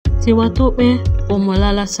Tiwa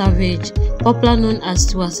Omolala Savage, popular known as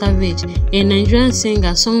Tiwa Savage, a Nigerian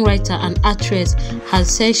singer, songwriter and actress, has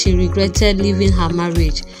said she regretted leaving her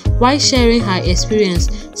marriage. While sharing her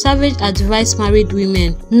experience, Savage advised married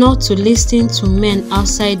women not to listen to men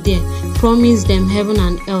outside there promise them heaven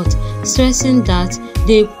and earth, stressing that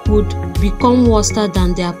they could become worse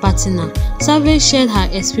than their partner. Savage shared her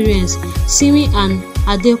experience. Simi and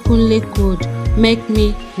Adekunle could make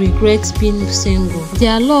me regret being single.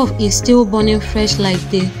 Their love is still burning fresh like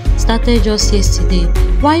they started just yesterday.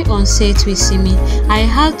 While on set with Simi, I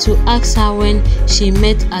had to ask her when she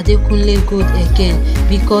met Adekunle Gold again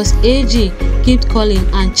because AG kept calling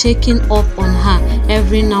and checking up on her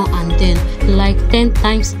every now and then, like 10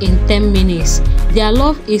 times in 10 minutes. Their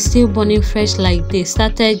love is still burning fresh like they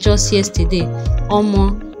started just yesterday.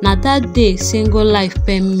 Omo, na that day single life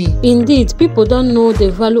pain me. Indeed, people don't know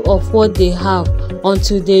the value of what they have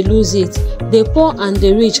until they lose it. The poor and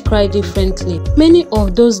the rich cry differently. Many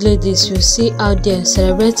of those ladies you see out there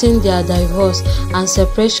celebrating their divorce and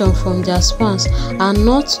separation from their spouse are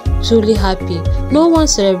not truly happy. No one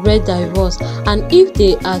celebrates divorce, and if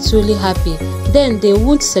they are truly happy, then they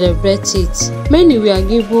would celebrate it. Many were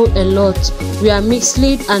given a lot, were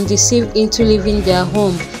misled and deceived into leaving their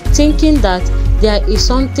home, thinking that there is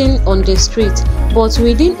something on the street, but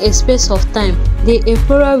within a space of time, the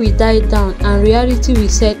euphoria will die down and reality will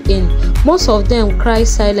set in. Most of them cry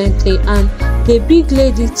silently, and the big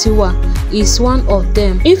lady Tiwa is one of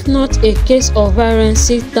them. If not a case of violence,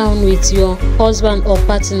 sit down with your husband or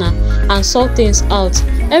partner and sort things out.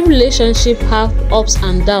 Every relationship have ups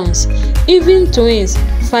and downs. Even twins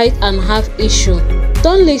fight and have issue.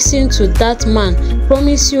 Don't listen to that man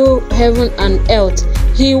promise you heaven and earth.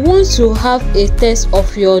 He wants to have a taste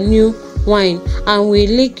of your new wine and will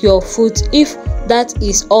lick your foot if that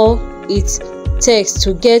is all it takes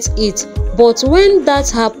to get it. But when that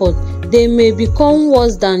happens, they may become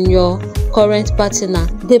worse than your current partner.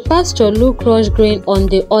 The pasture look lush green on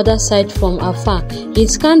the other side from afar.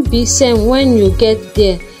 It can't be same when you get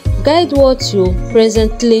there. Guide what you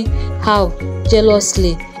presently have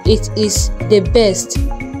jealously. It is the best.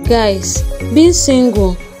 Guys, being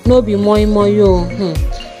single no be moi yo.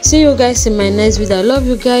 See you guys in my next video. I love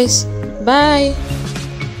you guys. Bye.